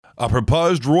A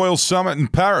proposed royal summit in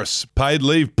Paris. Paid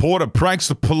leave Porter pranks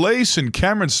the police, and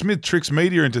Cameron Smith tricks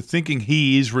media into thinking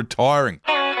he is retiring.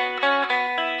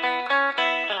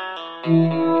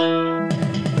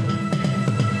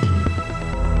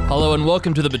 Hello and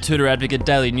welcome to the Batuta Advocate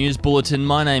Daily News Bulletin.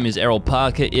 My name is Errol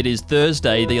Parker. It is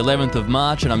Thursday, the 11th of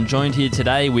March, and I'm joined here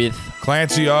today with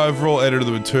Clancy, Overell, editor of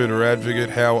the Batuta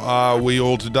Advocate. How are we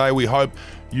all today? We hope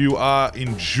you are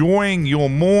enjoying your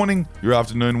morning, your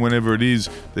afternoon, whenever it is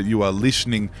that you are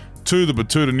listening to the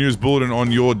Batuta News Bulletin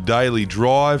on your daily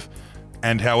drive,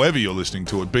 and however you're listening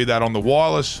to it, be that on the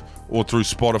wireless or through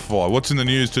Spotify. What's in the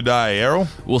news today, Errol?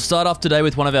 We'll start off today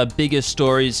with one of our biggest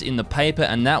stories in the paper,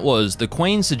 and that was the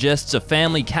Queen suggests a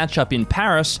family catch-up in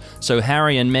Paris so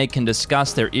Harry and Meg can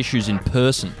discuss their issues in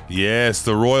person. Yes,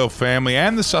 the royal family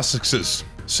and the Sussexes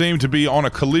seem to be on a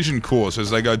collision course as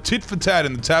they go tit for tat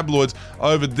in the tabloids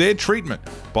over their treatment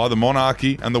by the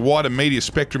monarchy and the wider media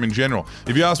spectrum in general.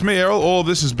 If you ask me, Errol, all of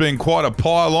this has been quite a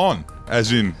pile-on,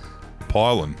 as in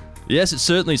pile-on. Yes, it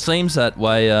certainly seems that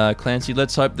way, Clancy.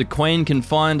 Let's hope the Queen can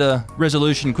find a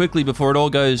resolution quickly before it all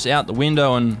goes out the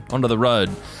window and onto the road.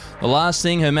 The last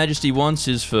thing Her Majesty wants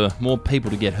is for more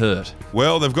people to get hurt.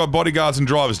 Well, they've got bodyguards and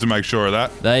drivers to make sure of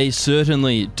that. They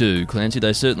certainly do, Clancy.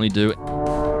 They certainly do.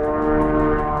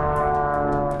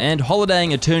 And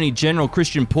holidaying Attorney General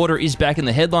Christian Porter is back in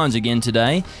the headlines again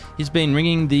today. He's been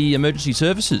ringing the emergency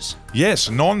services.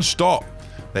 Yes, non-stop.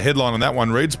 The headline on that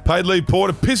one reads, Paid leave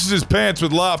Porter pisses his pants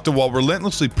with laughter while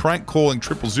relentlessly prank calling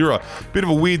 000. Bit of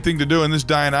a weird thing to do in this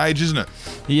day and age, isn't it?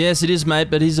 Yes, it is, mate,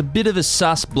 but he's a bit of a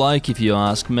sus bloke if you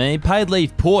ask me. Paid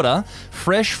leave Porter,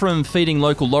 fresh from feeding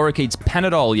local lorikeets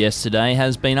Panadol yesterday,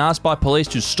 has been asked by police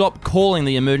to stop calling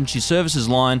the emergency services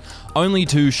line, only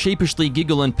to sheepishly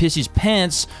giggle and piss his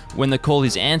pants when the call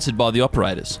is answered by the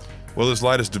operators. Well, this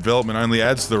latest development only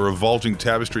adds to the revolting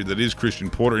tapestry that is Christian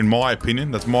Porter, in my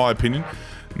opinion. That's my opinion,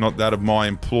 not that of my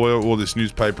employer or this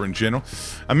newspaper in general.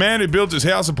 A man who builds his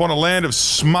house upon a land of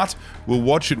smut will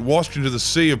watch it washed into the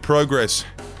sea of progress.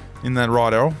 Isn't that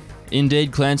right, Errol?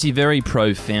 Indeed, Clancy, very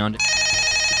profound.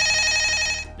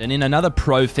 And in another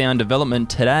profound development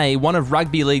today, one of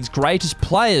rugby league's greatest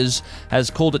players has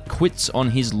called it quits on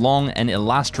his long and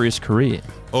illustrious career.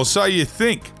 Or so you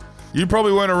think. You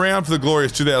probably weren't around for the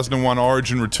glorious 2001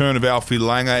 Origin return of Alfie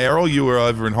Langer, Errol. You were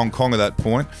over in Hong Kong at that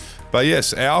point. But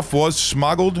yes, Alf was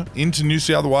smuggled into New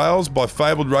South Wales by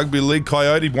fabled rugby league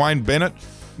coyote Wayne Bennett.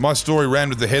 My story ran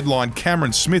with the headline,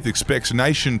 Cameron Smith expects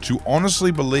nation to honestly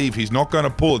believe he's not going to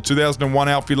pull a 2001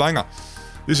 Alfie Langer.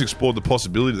 This explored the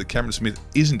possibility that Cameron Smith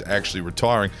isn't actually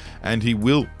retiring and he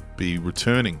will be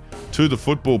returning to the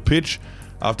football pitch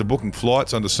after booking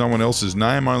flights under someone else's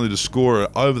name, only to score an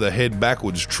over-the-head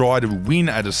backwards try to win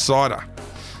a decider.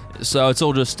 So it's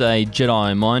all just a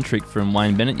Jedi mind trick from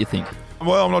Wayne Bennett, you think?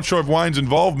 Well, I'm not sure if Wayne's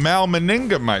involved. Mal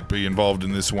Meninga might be involved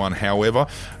in this one, however.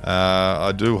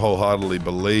 I do wholeheartedly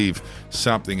believe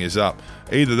something is up.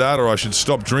 Either that or I should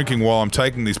stop drinking while I'm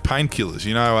taking these painkillers.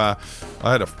 You know,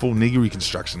 I had a full knee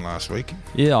reconstruction last week.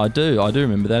 Yeah, I do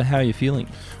remember that. How are you feeling?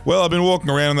 Well, I've been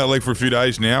walking around in that leg for a few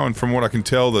days now, and from what I can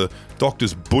tell, the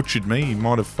doctor's butchered me. He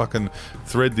might have fucking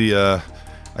thread the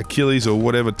Achilles or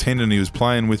whatever tendon he was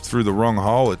playing with through the wrong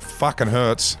hole. It fucking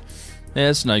hurts. Yeah,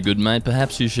 that's no good, mate.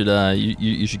 Perhaps you should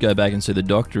you should go back and see the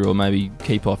doctor, or maybe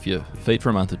keep off your feet for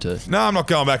a month or two. No, I'm not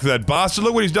going back to that bastard.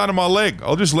 Look what he's done to my leg.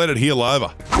 I'll just let it heal over.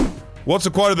 What's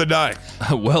the quote of the day?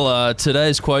 Well,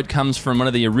 today's quote comes from one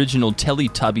of the original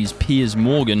Teletubbies, Piers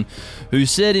Morgan, who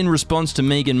said in response to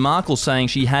Meghan Markle saying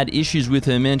she had issues with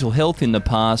her mental health in the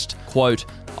past, quote,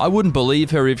 I wouldn't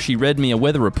believe her if she read me a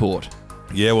weather report.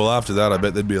 Yeah, well, after that, I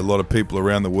bet there'd be a lot of people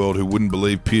around the world who wouldn't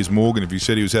believe Piers Morgan if he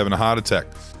said he was having a heart attack.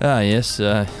 Ah, yes.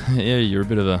 Yeah, you're a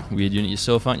bit of a weird unit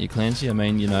yourself, aren't you, Clancy? I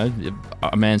mean, you know,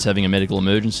 a man's having a medical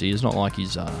emergency. It's not like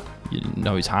he's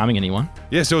harming anyone.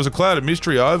 Yes, there was a cloud of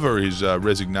mystery over his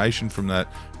resignation from that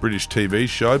British TV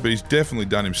show, but he's definitely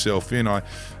done himself in. I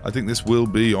think this will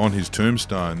be on his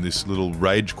tombstone, this little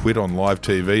rage quit on live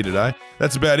TV today.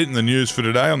 That's about it in the news for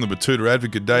today on the Batuta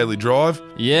Advocate Daily Drive.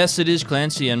 Yes, it is,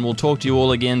 Clancy, and we'll talk to you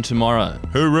all again tomorrow.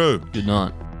 Hooroo. Good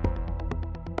night.